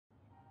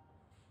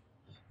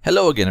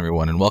Hello again,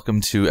 everyone, and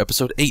welcome to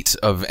episode 8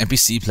 of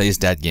NPC Plays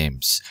Dad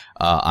Games.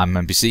 I'm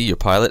NPC, your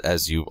pilot,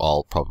 as you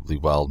all probably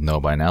well know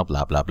by now,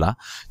 blah blah blah.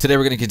 Today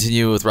we're going to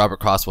continue with Robert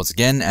Cross once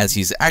again, as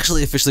he's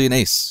actually officially an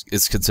ace.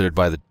 It's considered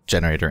by the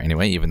generator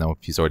anyway, even though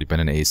he's already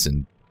been an ace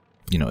and,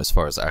 you know, as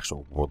far as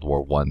actual World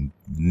War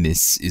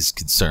I-ness is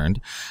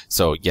concerned.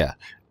 So, yeah,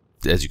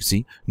 as you can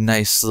see,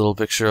 nice little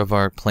picture of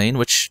our plane,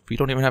 which we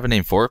don't even have a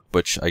name for,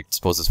 which I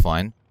suppose is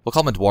fine. We'll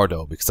call him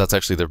Eduardo, because that's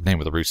actually the name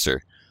of the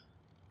rooster.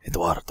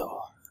 Eduardo.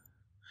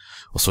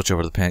 We'll switch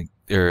over to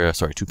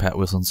the to Pat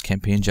Wilson's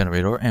campaign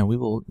generator, and we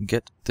will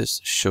get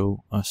this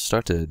show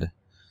started.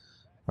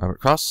 Robert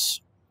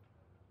Cross,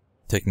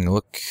 taking a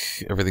look.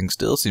 Everything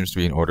still seems to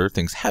be in order.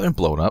 Things haven't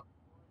blown up,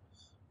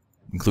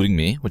 including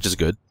me, which is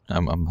good.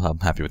 I'm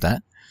happy with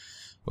that.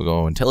 We'll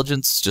go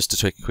intelligence just to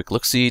take a quick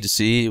look-see to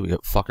see. We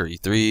got fucker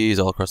E3s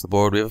all across the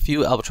board. We have a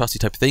few albatrossy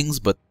type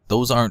things, but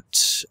those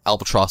aren't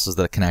albatrosses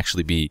that can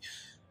actually be.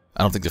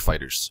 I don't think they're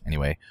fighters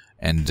anyway,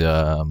 and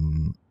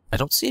I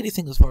don't see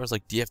anything as far as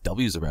like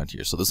DFWs around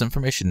here, so this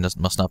information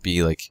must not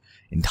be like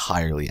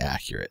entirely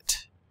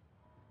accurate.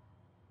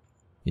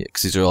 Yeah,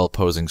 because these are all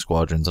opposing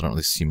squadrons. I don't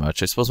really see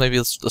much. I suppose maybe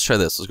let's try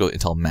this. Let's go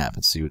Intel map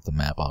and see what the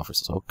map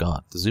offers us. Oh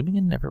god, the zooming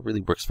in never really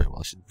works very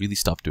well. I should really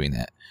stop doing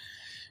that.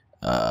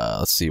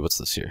 Let's see, what's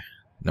this here?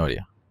 No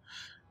idea.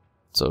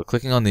 So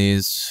clicking on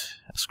these,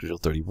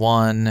 Escudero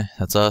 31,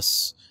 that's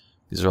us.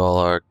 These are all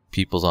our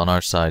peoples on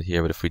our side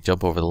here, but if we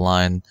jump over the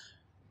line,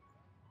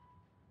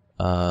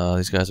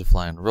 these guys are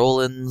flying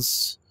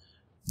Rollins.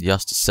 The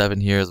Yasta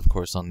 7 here is, of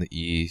course, on the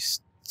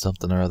east.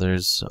 Something or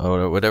others.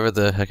 Or whatever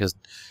the heck is.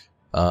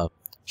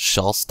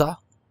 Shalsta?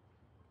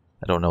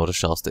 I don't know what a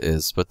Shalsta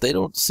is, but they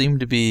don't seem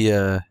to be,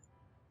 oh,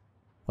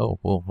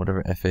 well,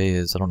 whatever FA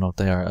is. I don't know what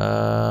they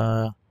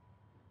are.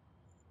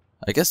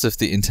 I guess if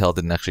the intel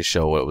didn't actually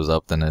show what was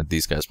up, then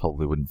these guys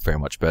probably wouldn't fare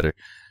much better.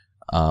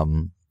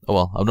 Oh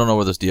well, I don't know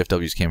where those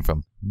DFWs came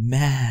from.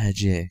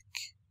 Magic.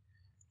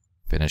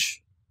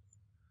 Finish.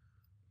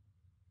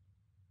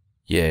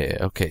 Yeah,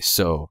 okay,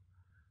 so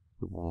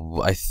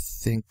I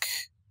think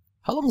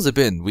how long has it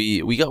been?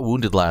 We got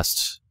wounded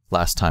last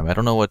time. I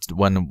don't know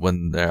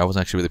when I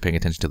wasn't actually really paying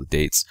attention to the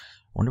dates.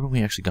 I wonder when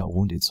we actually got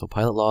wounded. So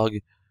pilot log,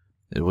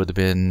 it would have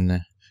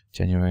been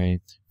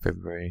January,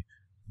 February,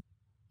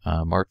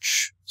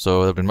 March. So it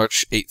would have been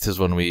March 8th is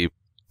when we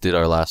did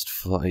our last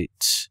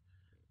flight.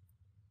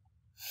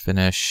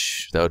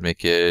 Finish. That would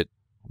make it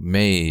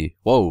May.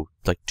 Whoa,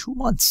 like 2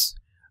 months.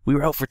 We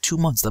were out for 2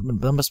 months. That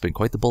must have been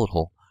quite the bullet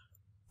hole.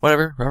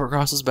 Whatever, Robert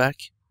Cross is back.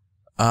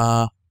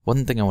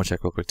 One thing I want to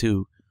check real quick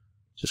too.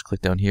 Just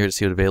click down here to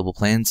see what available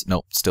planes.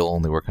 Nope, still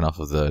only working off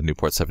of the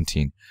Newport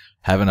 17.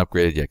 Haven't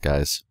upgraded yet,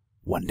 guys.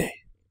 One day.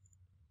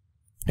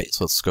 Okay,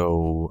 so let's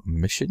go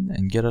mission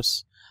and get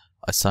us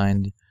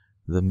assigned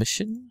the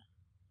mission.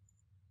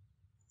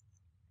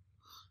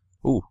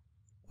 Ooh,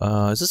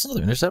 is this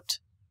another intercept?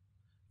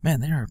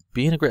 Man, they are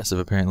being aggressive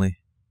apparently.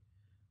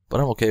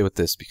 But I'm okay with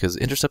this because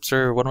intercepts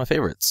are one of my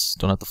favorites.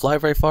 Don't have to fly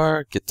very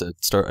far, get to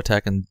start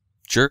attacking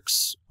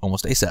jerks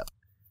almost ASAP.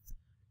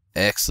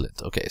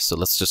 Excellent. Okay, so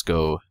let's just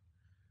go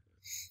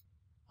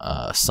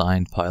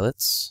assigned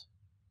pilots.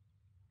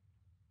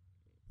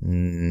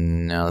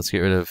 Now let's get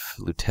rid of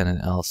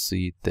Lieutenant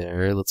LC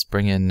there. Let's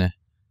bring in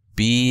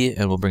B,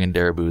 and we'll bring in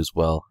Daraboo as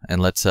well.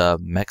 And let's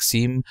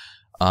Maxime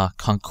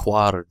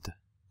Conquard.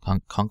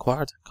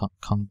 Conquard?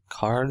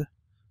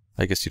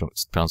 I guess you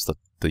don't pronounce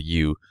the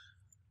U.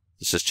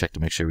 Let's just check to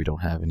make sure we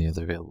don't have any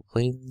other available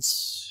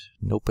planes.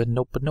 Nope and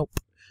nope and nope.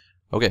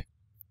 Okay.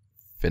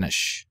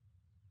 Finish.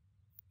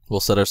 We'll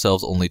set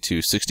ourselves only to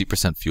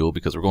 60% fuel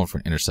because we're going for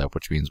an intercept,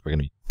 which means we're going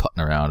to be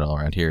putting around all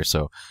around here.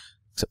 So,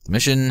 accept the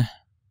mission.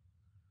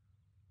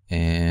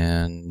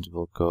 And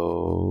we'll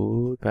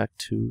go back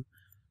to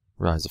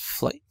Rise of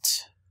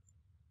Flight.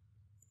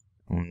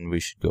 And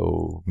we should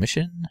go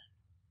mission.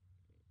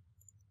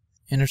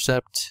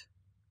 Intercept.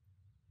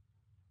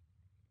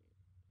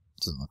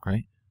 Doesn't look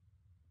right.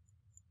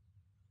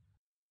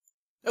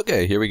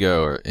 Okay, here we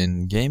go. We're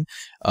in game.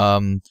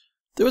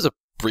 There was a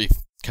brief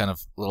kind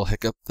of little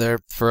hiccup there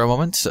for a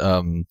moment.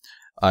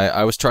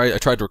 I tried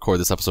to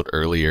record this episode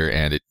earlier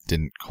and it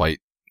didn't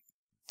quite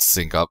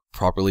sync up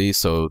properly.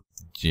 So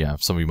yeah,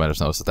 some of you might have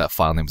noticed that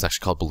file name was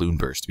actually called Balloon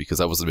Burst because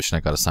that was the mission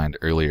I got assigned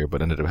earlier,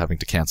 but ended up having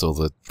to cancel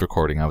the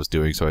recording I was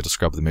doing. So I had to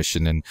scrub the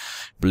mission and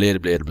blah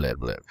blah blah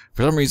blah.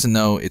 For some reason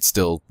though, it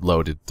still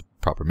loaded the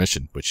proper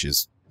mission, which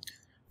is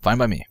fine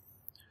by me.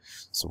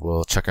 So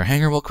we'll check our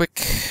hangar real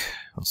quick.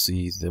 We'll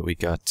see that we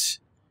got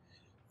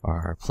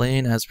our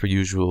plane as per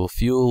usual.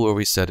 Fuel where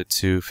we set it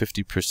to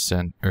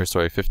 50%, or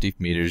sorry, 50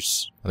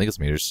 meters. I think it's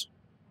meters.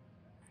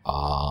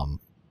 It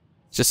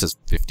just says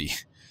 50.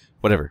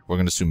 Whatever. We're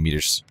gonna assume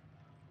meters.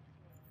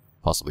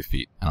 Possibly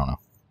feet. I don't know.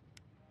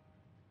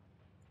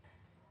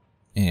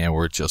 And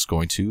we're just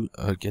going to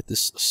get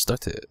this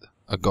started.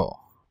 A go.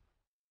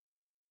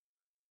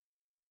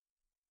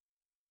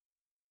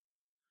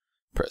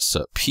 Press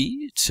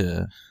P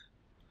to.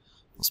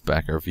 Let's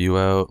back our view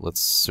out.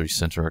 Let's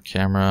recenter our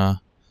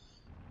camera.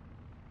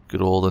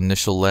 Good old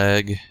initial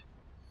lag.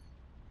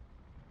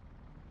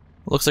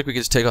 Looks like we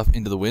get to take off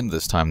into the wind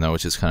this time, though,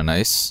 which is kind of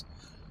nice.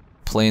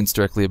 Planes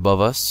directly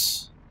above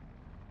us.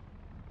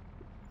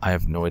 I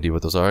have no idea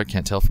what those are. I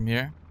can't tell from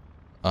here.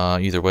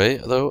 Either way,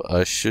 though,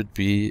 I should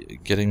be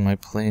getting my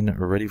plane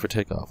ready for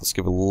takeoff. Let's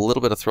give it a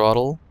little bit of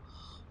throttle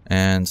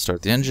and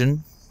start the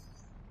engine.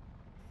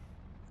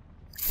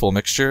 Full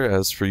mixture,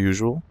 as per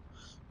usual.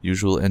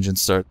 Usual engine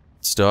start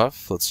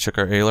stuff. Let's check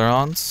our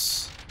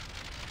ailerons.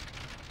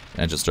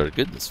 Engine started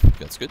good.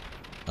 That's good.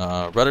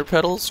 Rudder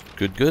pedals,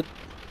 good.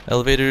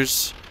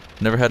 Elevators,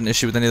 never had an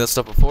issue with any of that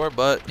stuff before,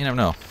 but you never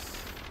know.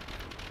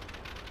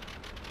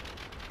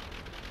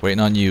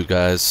 Waiting on you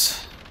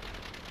guys.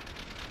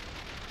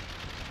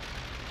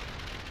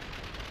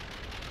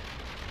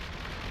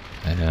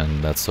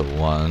 And that's a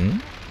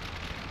 1.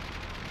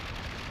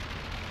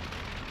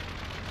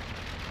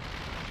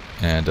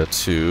 And a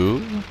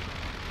 2.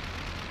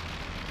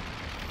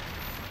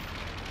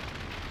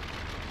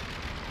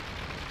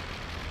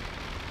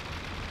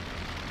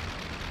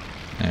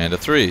 And a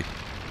 3.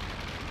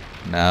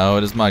 Now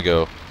it is my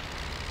go.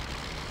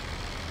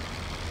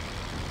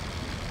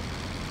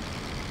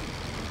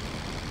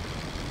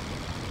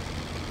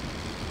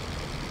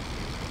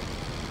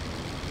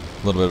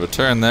 A little bit of a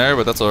turn there,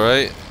 but that's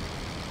alright.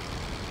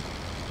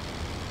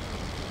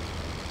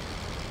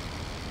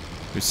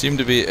 We seem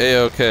to be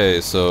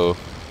A-okay, so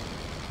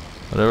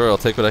whatever, I'll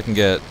take what I can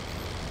get.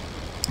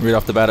 Right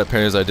off the bat, it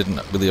appears I didn't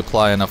really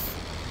apply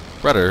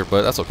enough rudder,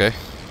 but that's okay.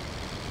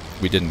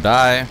 We didn't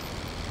die.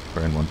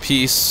 We're in one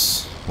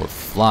piece. We're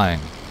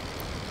flying.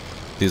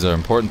 These are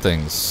important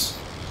things.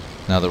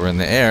 Now that we're in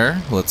the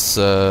air, let's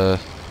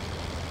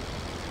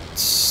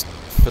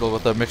fiddle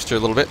with our mixture a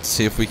little bit,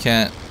 see if we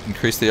can't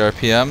increase the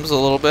RPMs a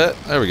little bit.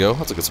 There we go.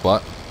 That's a good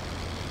spot.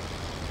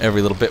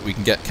 Every little bit we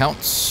can get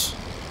counts.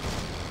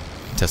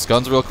 Test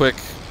guns real quick.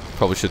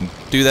 Probably shouldn't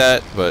do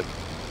that, but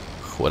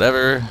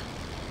whatever.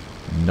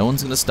 No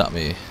one's gonna stop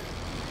me.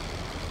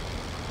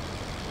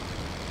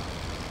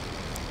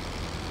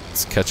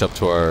 Let's catch up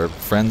to our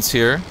friends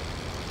here.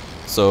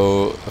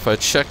 So if I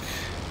check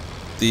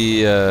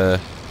the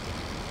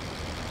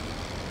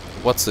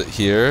what's it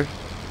here,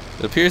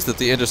 it appears that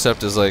the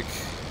intercept is like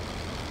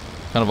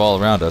kind of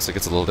all around us. It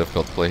gets a little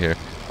difficult to play here.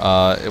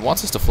 It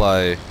wants us to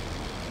fly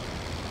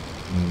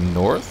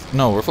north?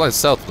 No, we're flying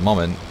south at the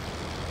moment.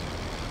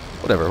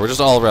 Whatever, we're just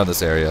all around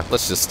this area.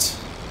 Let's just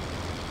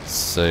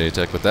say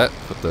check with that.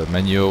 Put the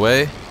menu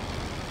away.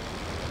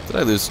 Did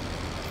I lose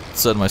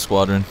sight of my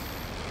squadron?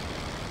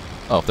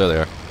 Oh, there they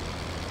are.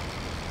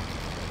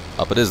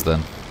 Up it is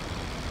then.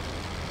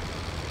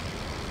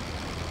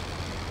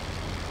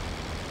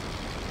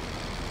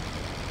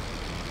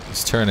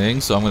 He's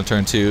turning, so I'm going to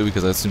turn too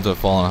because I seem to have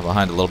fallen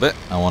behind a little bit.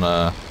 I want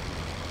to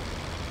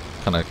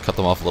kind of cut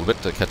them off a little bit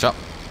to catch up.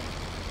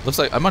 Looks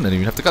like I might not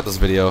even have to cut this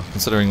video,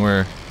 considering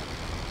we're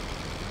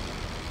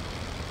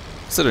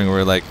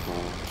like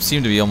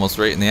seem to be almost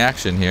right in the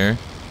action here.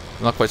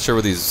 I'm not quite sure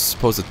where these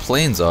supposed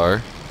planes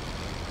are.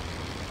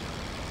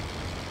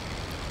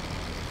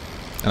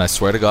 And I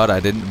swear to God, I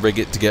didn't rig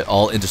it to get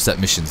all intercept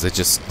missions. They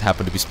just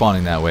happen to be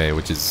spawning that way,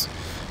 which is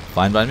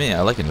fine by me.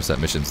 I like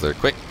intercept missions. They're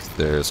quick.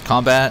 There's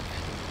combat.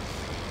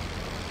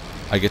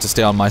 I get to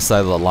stay on my side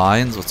of the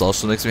lines. What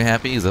also makes me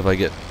happy is if I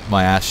get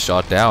my ass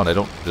shot down, I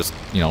don't just,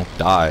 you know,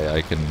 die.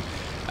 I can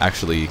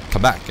actually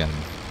come back and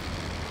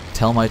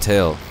tell my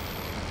tale,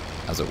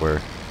 as it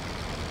were.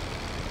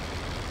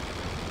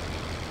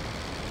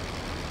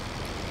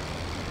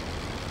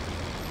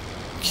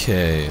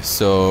 Okay,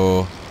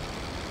 so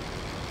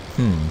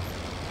I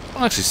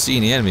don't actually see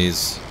any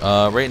enemies.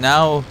 Right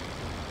now,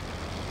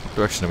 what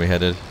direction are we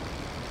headed?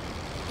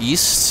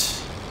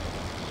 East?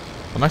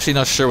 I'm actually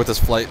not sure what this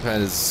flight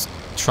pad is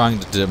trying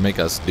to make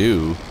us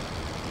do.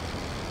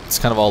 It's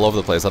kind of all over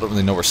the place. I don't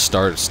really know where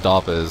start or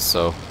stop is,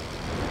 so.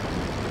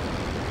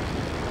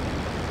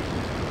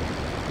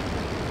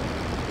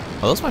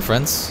 Are those my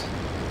friends?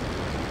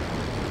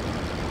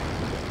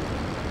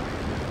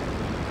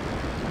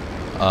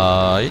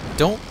 I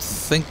don't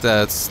think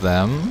that's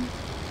them.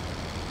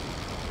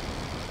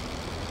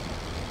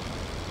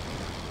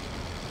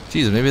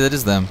 Jeez, maybe that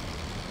is them.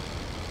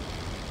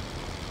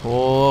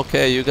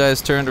 Okay, you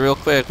guys turned real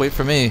quick. Wait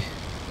for me.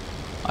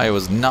 I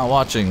was not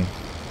watching.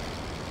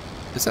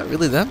 Is that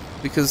really them?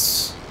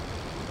 Because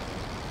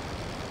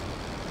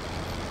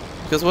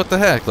what the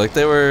heck? Like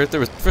there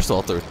was first of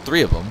all there were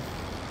 3 of them.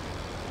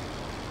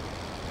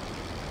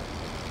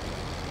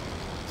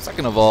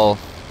 Second of all,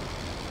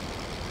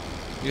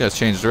 you guys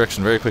changed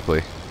direction very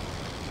quickly.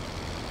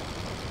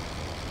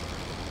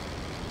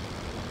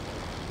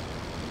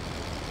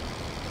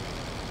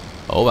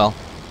 Oh well.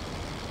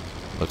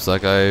 Looks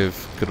like I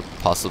could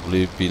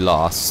possibly be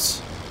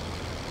lost.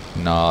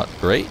 Not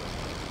great.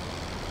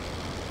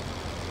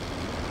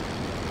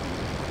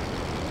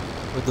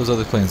 Where'd those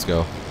other planes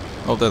go?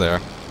 Oh, there they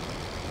are.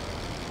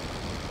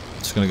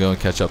 Just gonna go and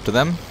catch up to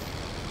them.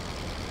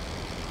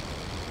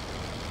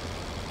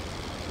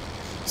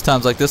 It's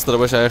times like this that I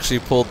wish I actually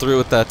pulled through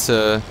with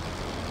that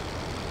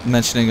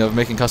mentioning of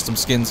making custom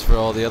skins for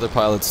all the other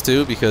pilots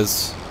too,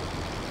 because,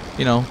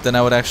 you know, then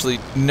I would actually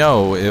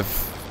know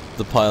if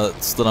the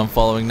pilots that I'm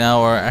following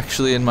now are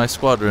actually in my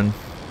squadron.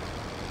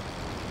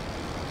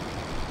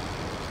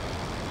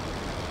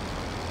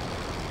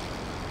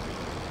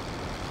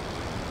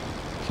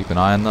 Keep an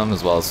eye on them,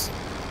 as well as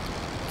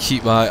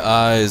keep my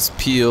eyes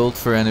peeled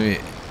for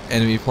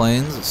enemy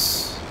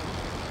planes.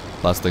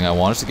 Last thing I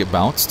want is to get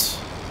bounced.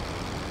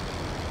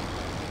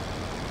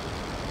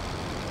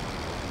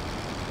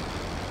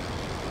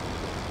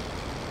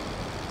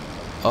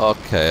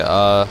 Okay,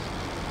 I'm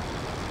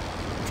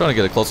trying to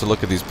get a closer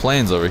look at these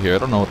planes over here. I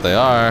don't know what they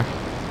are.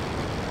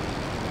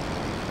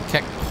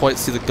 Can't quite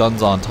see the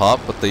guns on top,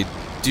 but they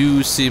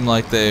do seem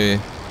like they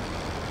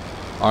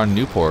are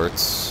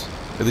Newports,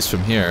 at least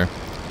from here.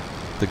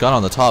 The gun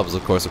on the top is,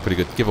 of course, a pretty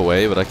good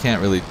giveaway, but I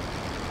can't really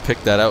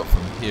pick that out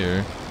from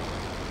here.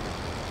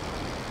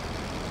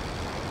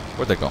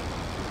 Where'd they go?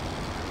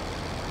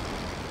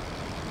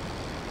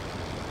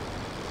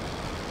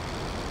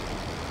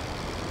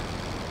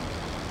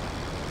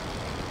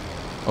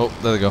 Oh,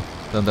 there they go.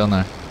 Down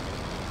there.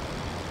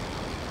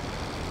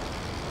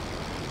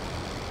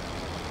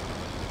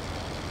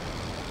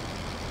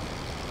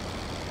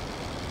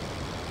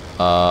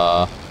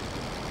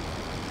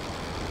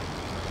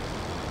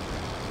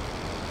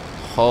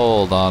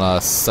 Hold on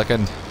a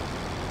second.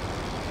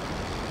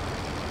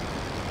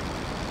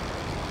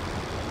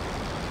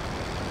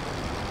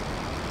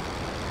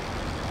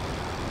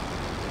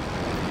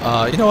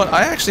 You know what?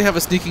 I actually have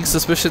a sneaking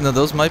suspicion that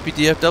those might be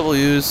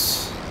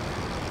DFWs.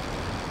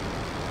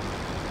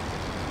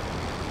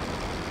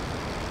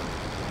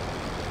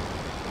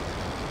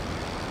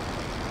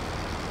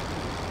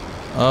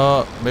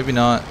 Maybe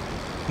not.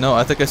 No,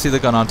 I think I see the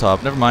gun on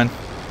top. Never mind.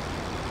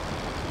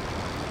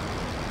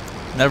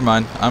 Never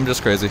mind. I'm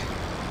just crazy.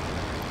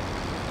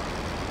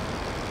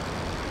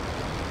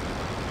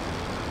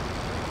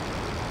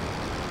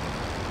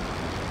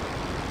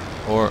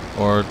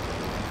 Or...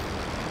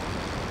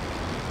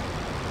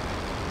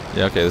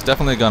 Yeah, okay, there's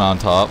definitely a gun on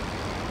top.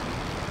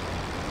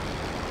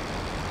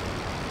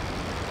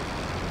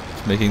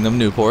 Just making them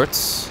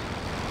Newports.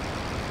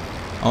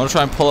 I want to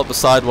try and pull up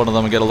beside one of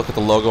them and get a look at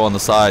the logo on the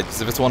side,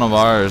 because if it's one of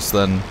ours,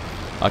 then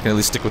I can at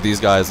least stick with these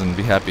guys and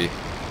be happy.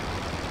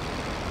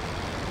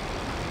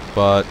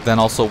 But then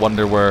also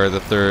wonder where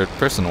the third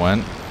person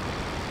went.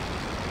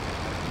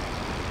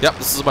 Yep,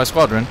 this is my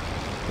squadron.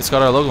 It's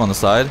got our logo on the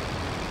side.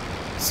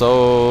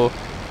 So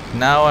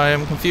now I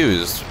am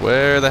confused.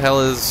 Where the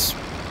hell is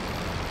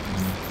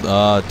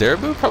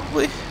Daribu,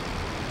 probably?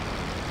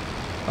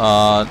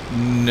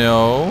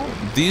 No.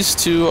 These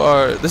two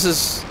are...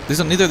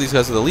 neither of these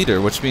guys are the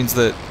leader, which means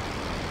that...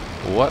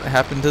 What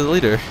happened to the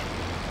leader?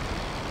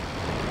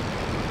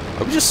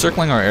 Are we just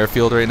circling our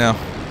airfield right now?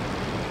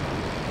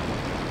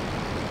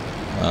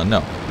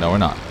 No. No, we're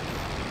not.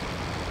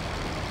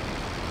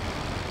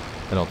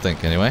 I don't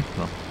think, anyway.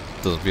 Well,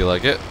 doesn't feel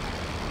like it.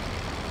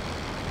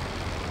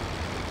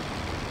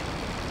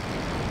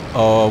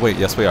 Oh, wait,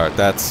 yes we are.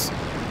 That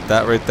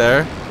right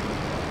there,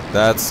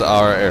 that's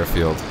our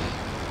airfield.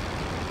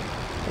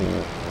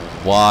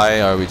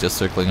 Why are we just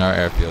circling our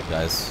airfield,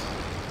 guys?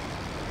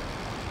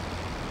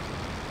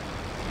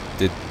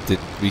 Did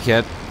we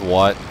can't...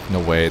 What? No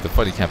way. The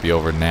fighting can't be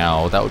over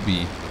now. That would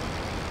be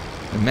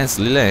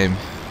immensely lame.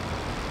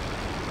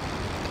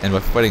 And by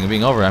fighting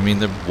being over, I mean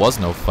there was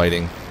no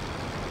fighting.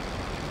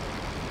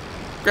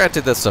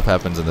 Granted, that stuff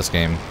happens in this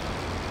game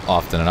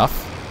often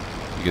enough.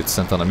 You get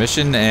sent on a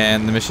mission,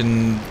 and the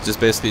mission just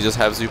basically just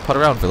has you putt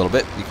around for a little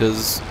bit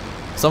because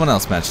someone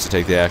else managed to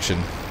take the action.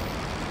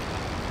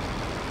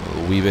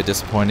 A wee bit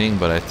disappointing,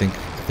 but I think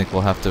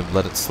we'll have to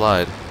let it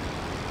slide.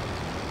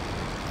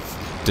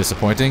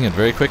 Disappointing and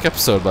very quick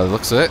episode by the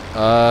looks of it.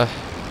 Oh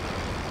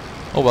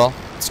well.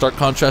 Stark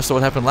contrast to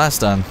what happened last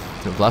time.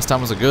 Last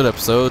time was a good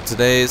episode.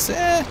 Today's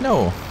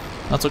no,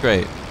 not so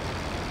great.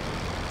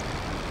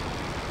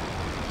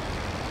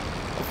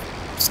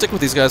 Stick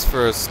with these guys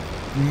for a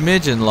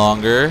smidgen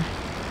longer.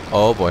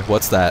 Oh boy,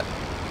 what's that?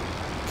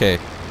 Okay,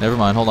 never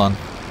mind. Hold on.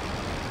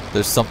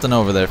 There's something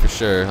over there for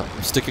sure.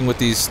 I'm sticking with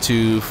these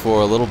two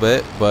for a little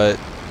bit, but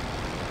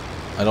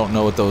I don't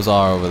know what those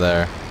are over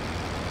there.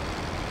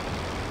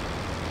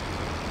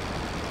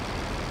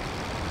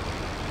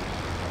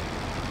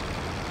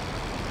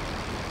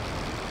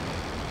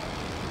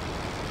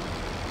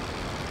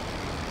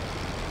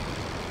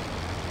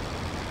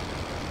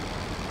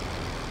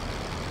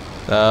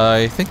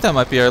 I think that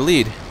might be our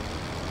lead.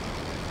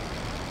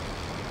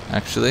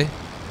 Actually.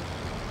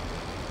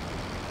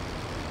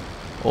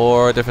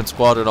 Or a different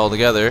squadron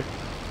altogether.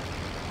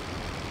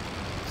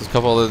 There's a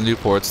couple of the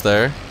Newports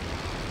there.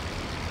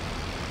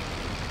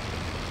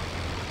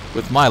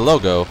 With my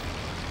logo.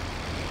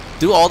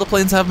 Do all the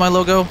planes have my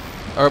logo?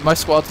 Or my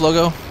squad's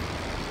logo?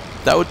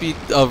 That would be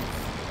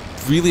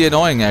really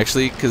annoying,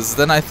 actually, because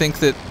then I think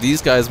that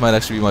these guys might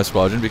actually be my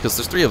squadron, because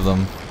there's 3 of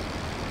them.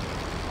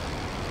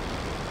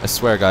 I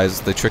swear,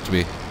 guys, they tricked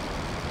me.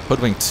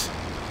 Hoodwinked.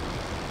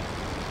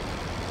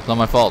 It's not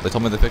my fault. They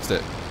told me they fixed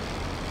it.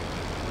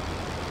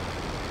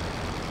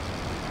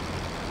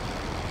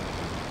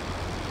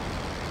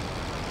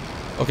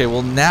 Okay,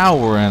 well now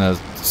we're in a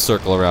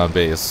circle around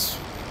base.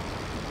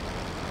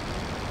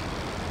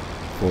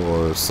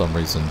 for some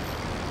reason.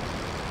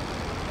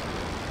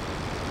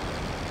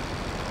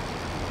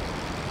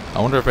 I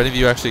wonder if any of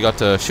you actually got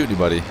to shoot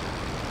anybody.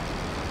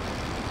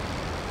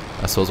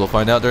 I suppose we'll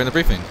find out during the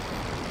briefing.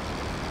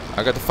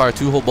 I got to fire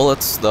 2 whole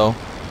bullets, though,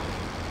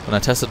 when I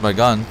tested my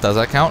gun. Does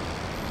that count?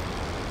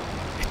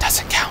 It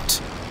doesn't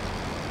count.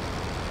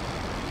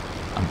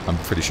 I'm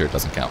pretty sure it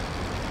doesn't count.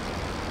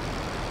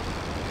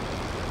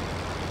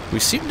 We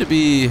seem to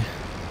be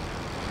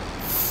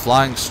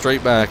flying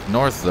straight back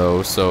north,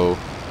 though, so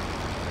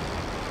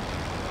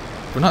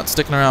we're not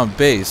sticking around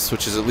base,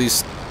 which is at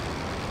least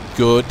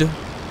good.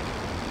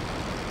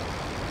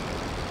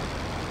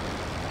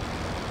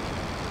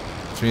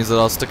 Which means that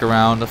I'll stick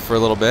around for a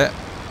little bit.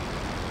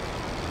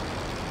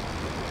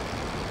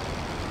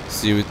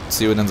 See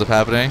what ends up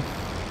happening.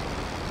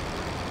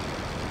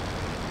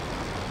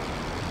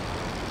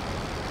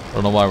 I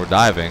don't know why we're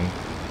diving.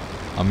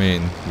 I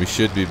mean, we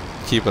should be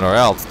keeping our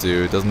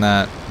altitude. Doesn't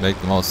that make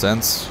the most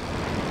sense,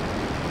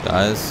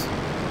 guys?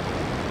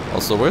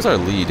 Also, where's our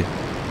lead?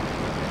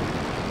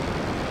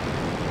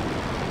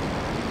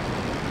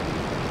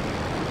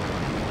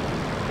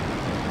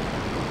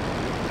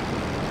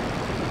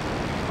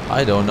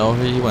 I don't know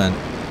where he went.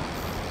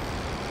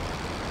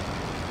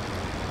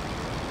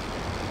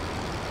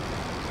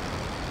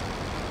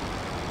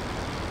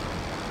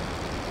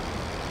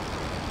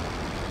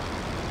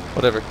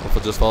 Whatever,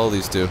 we'll just follow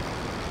these two.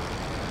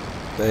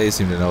 They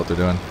seem to know what they're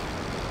doing.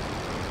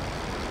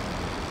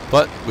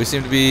 But we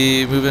seem to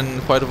be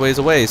moving quite a ways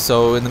away,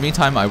 so in the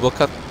meantime I will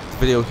cut the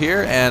video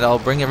here and I'll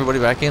bring everybody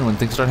back in when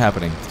things start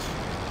happening.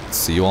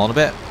 See you all in a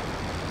bit.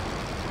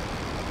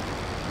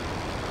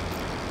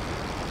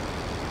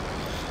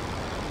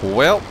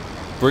 Well,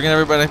 bringing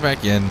everybody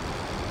back in.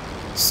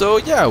 So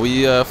yeah,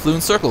 we flew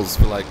in circles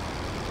for like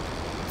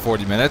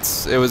 40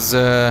 minutes. It was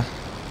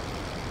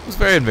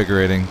very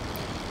invigorating.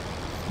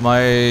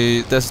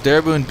 This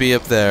Dareboon be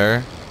up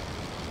there.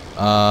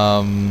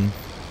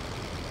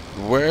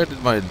 Where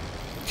did my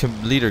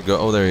leader go?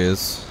 Oh, there he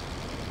is.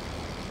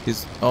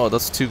 Oh,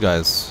 that's 2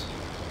 guys.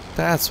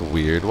 That's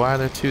weird. Why are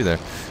there 2 there?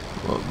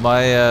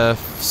 My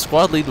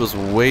squad lead was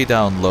way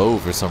down low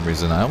for some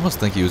reason. I almost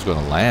think he was going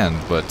to land,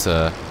 but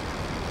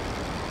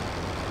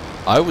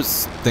I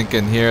was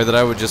thinking here that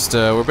I would just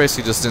we're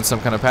basically just in some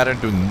kind of pattern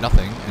doing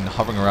nothing and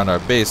hovering around our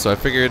base, so I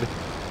figured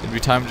it'd be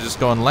time to just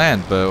go and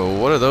land. But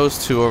what are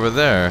those 2 over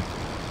there?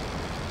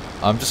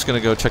 I'm just gonna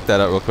go check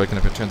that out real quick, and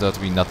if it turns out to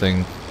be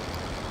nothing,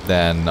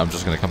 then I'm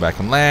just gonna come back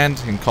and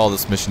land and call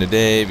this mission a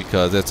day,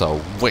 because it's a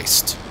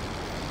waste.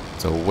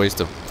 It's a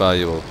waste of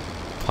valuable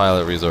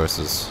pilot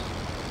resources.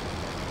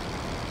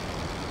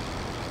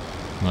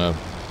 I'm gonna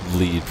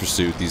lead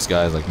pursuit these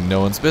guys like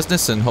no one's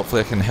business, and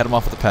hopefully I can head them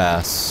off at the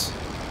pass.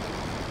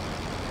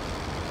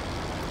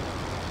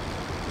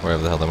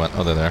 Wherever the hell they went.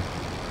 Oh, they're there.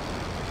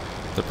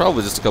 They're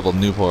probably just a couple of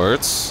new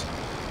ports.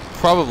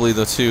 Probably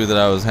the 2 that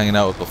I was hanging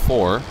out with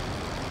before.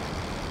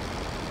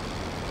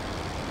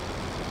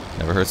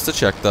 Never hurts to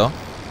check, though.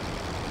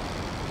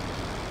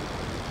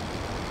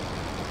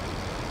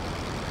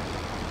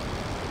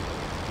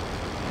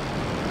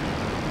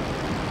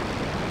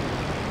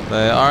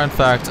 They are, in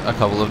fact, a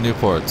couple of new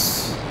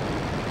ports.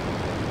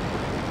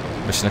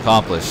 Mission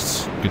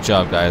accomplished. Good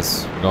job,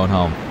 guys. We're going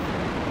home.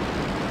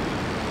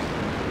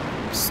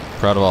 Just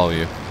proud of all of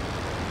you.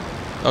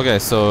 Okay,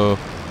 so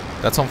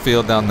that's home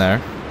field down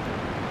there.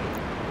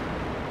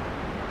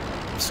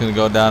 Just gonna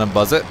go down and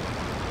buzz it,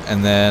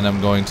 and then I'm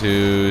going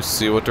to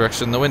see what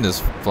direction the wind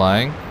is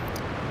flying.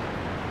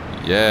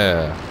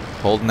 Yeah,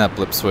 holding that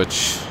blip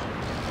switch.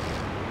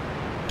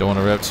 Don't want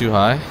to rev too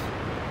high.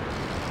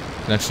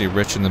 Can actually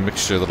richen the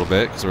mixture a little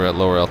bit because we're at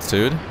lower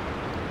altitude.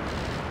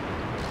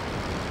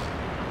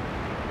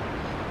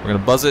 We're gonna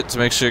buzz it to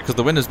make sure, because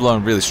the wind is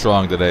blowing really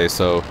strong today,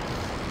 so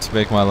to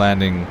make my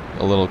landing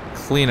a little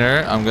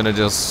cleaner, I'm gonna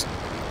just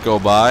go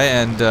by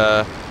and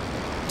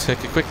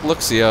take a quick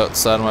look-see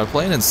outside of my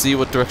plane and see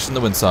what direction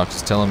the windsock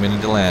is telling me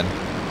to land.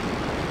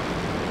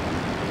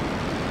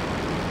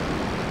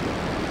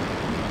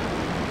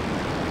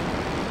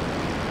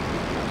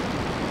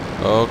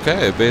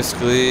 Okay,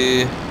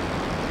 basically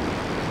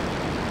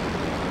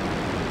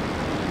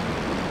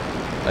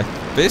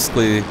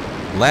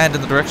land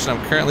in the direction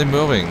I'm currently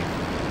moving.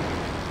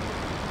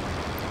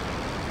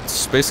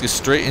 It's basically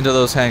straight into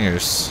those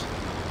hangars.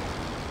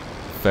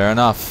 Fair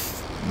enough.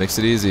 Makes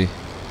it easy.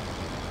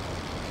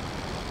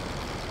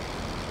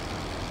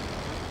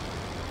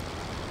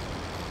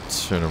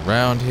 Turn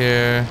around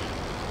here.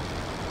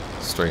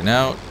 Straighten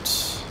out.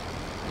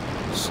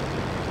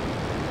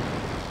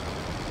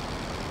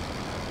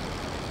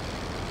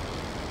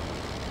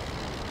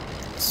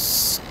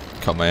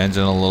 Cut my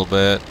engine a little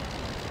bit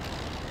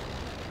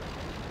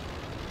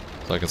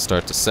so I can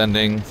start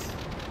descending.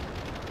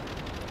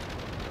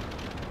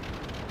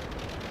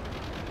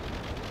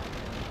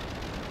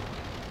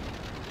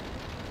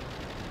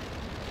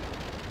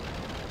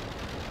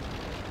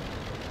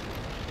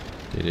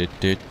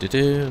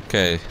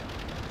 Okay.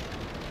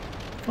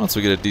 Once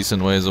we get a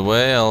decent ways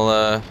away,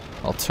 I'll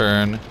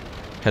turn,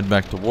 head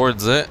back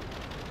towards it.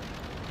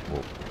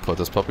 We'll put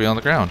this puppy on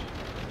the ground.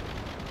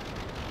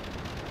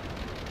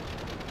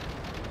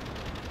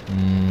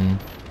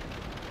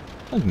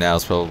 I think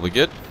now's probably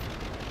good.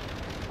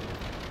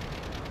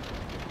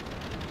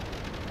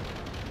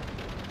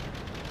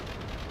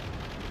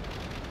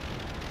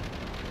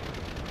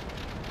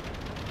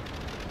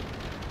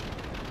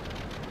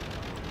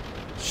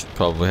 Should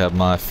probably have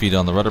my feet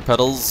on the rudder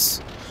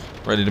pedals,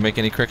 ready to make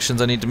any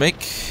corrections I need to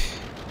make.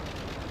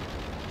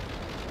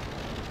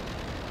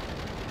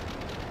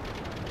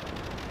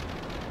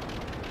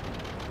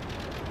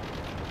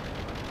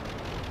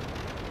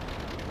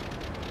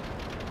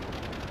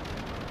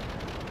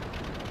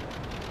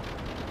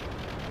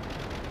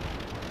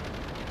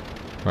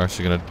 We're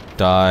actually gonna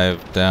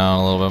dive down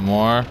a little bit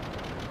more.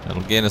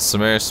 It'll gain us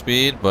some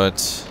airspeed,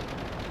 but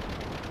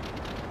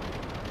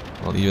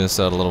we'll even this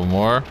out a little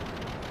more.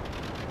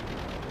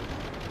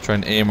 Try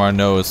and aim our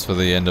nose for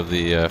the end of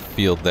the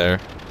field there.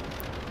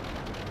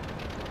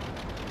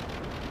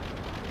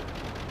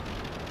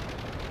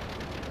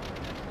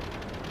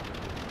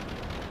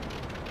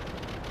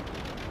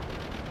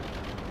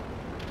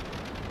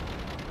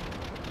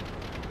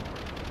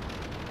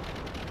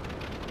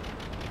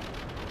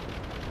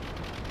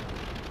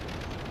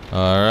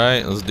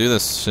 Alright, let's do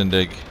this,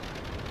 Shindig.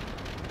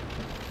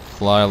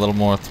 Fly a little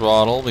more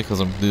throttle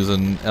because I'm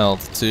losing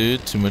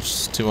altitude too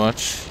much.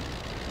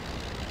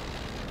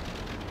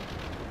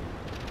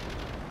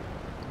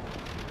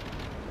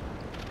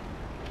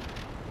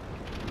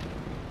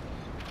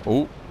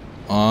 Oh,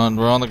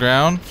 we're on the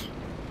ground.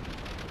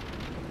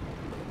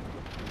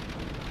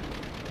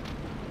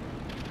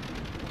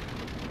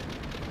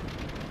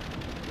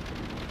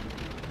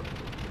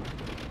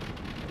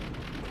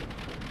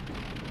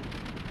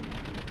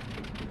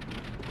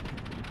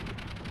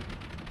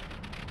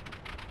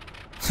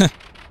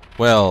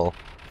 Well,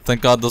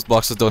 thank God those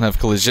boxes don't have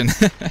collision.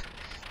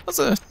 That's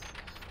a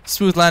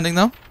smooth landing,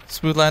 though.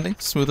 Smooth landing.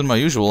 Smoother than my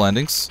usual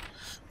landings.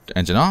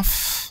 Engine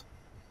off.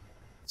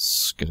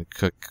 Let's get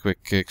a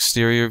quick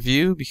exterior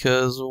view,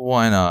 because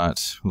why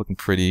not? Looking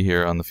pretty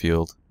here on the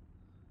field.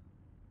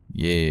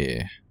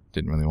 Yeah.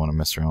 Didn't really want to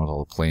mess around with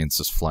all the planes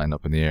just flying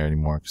up in the air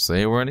anymore, because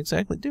they weren't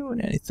exactly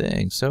doing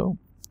anything, so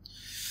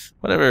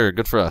whatever,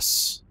 good for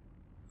us.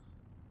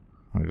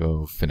 I'm gonna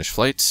go finish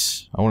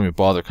flight. I won't even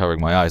bother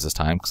covering my eyes this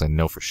time, because I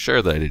know for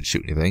sure that I didn't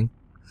shoot anything.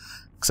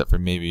 Except for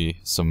maybe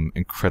some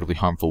incredibly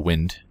harmful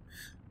wind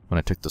when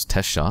I took those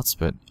test shots,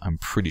 but I'm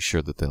pretty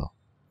sure that they'll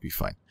be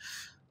fine.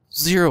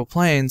 0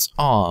 planes?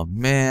 Aw,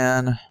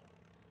 man.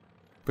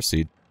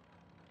 Proceed.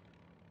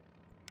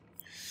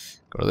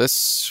 Go to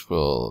this.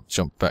 We'll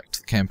jump back to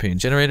the campaign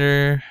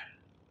generator.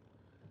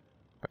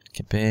 Back to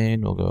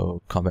campaign. We'll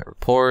go combat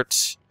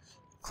report.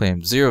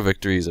 Claim 0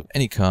 victories of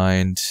any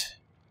kind.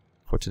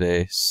 For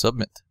today,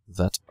 submit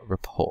that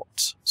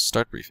report.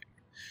 Start briefing.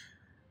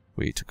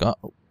 We took off.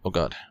 Oh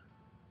god.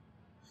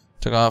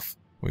 Took off.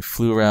 We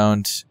flew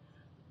around.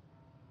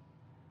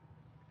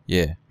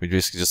 Yeah, we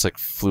basically just like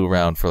flew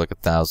around for like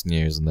 1,000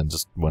 years and then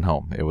just went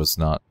home. It was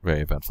not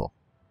very eventful.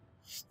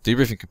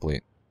 Debriefing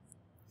complete.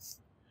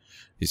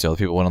 You see all the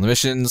people went on the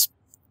missions.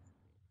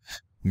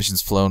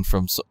 Missions flown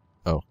from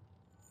oh.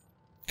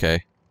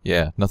 Okay.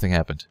 Yeah, nothing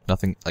happened.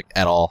 Nothing like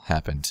at all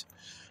happened.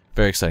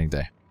 Very exciting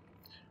day.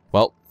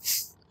 Well,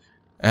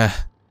 I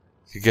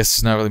guess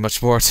there's not really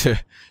much more to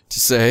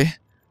say.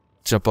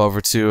 Jump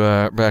over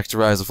to back to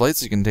Rise of Light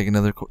so you can take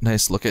another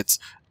nice look at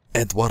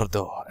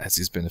Eduardo, as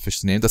he's been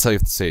officially named. That's how you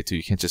have to say it too.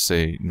 You can't just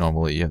say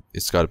normally.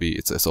 It's got to be.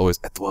 It's always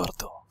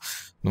Eduardo,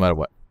 no matter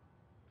what.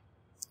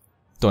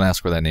 Don't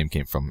ask where that name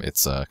came from.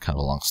 It's kind of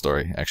a long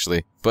story,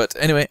 actually. But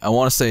anyway, I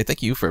want to say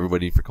thank you for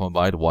everybody for coming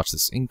by to watch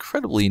this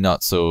incredibly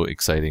not so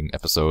exciting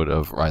episode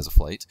of Rise of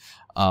Light.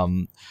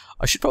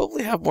 I should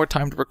probably have more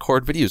time to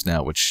record videos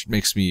now, which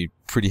makes me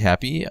pretty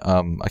happy.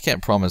 I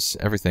can't promise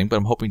everything, but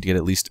I'm hoping to get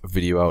at least a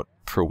video out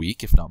per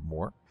week, if not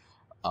more.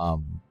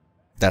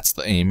 That's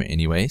the aim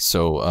anyway,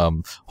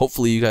 so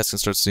hopefully you guys can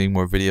start seeing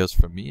more videos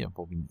from me. I'm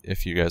hoping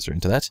if you guys are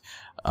into that.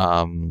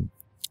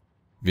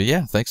 But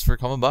yeah, thanks for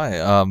coming by.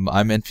 I'm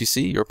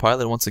NPC, your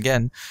pilot once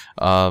again.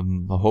 I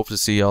hope to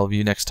see all of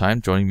you next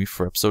time, joining me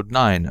for episode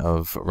 9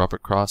 of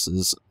Robert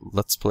Cross's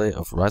Let's Play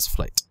of Rise of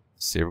Light.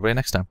 See everybody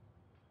next time.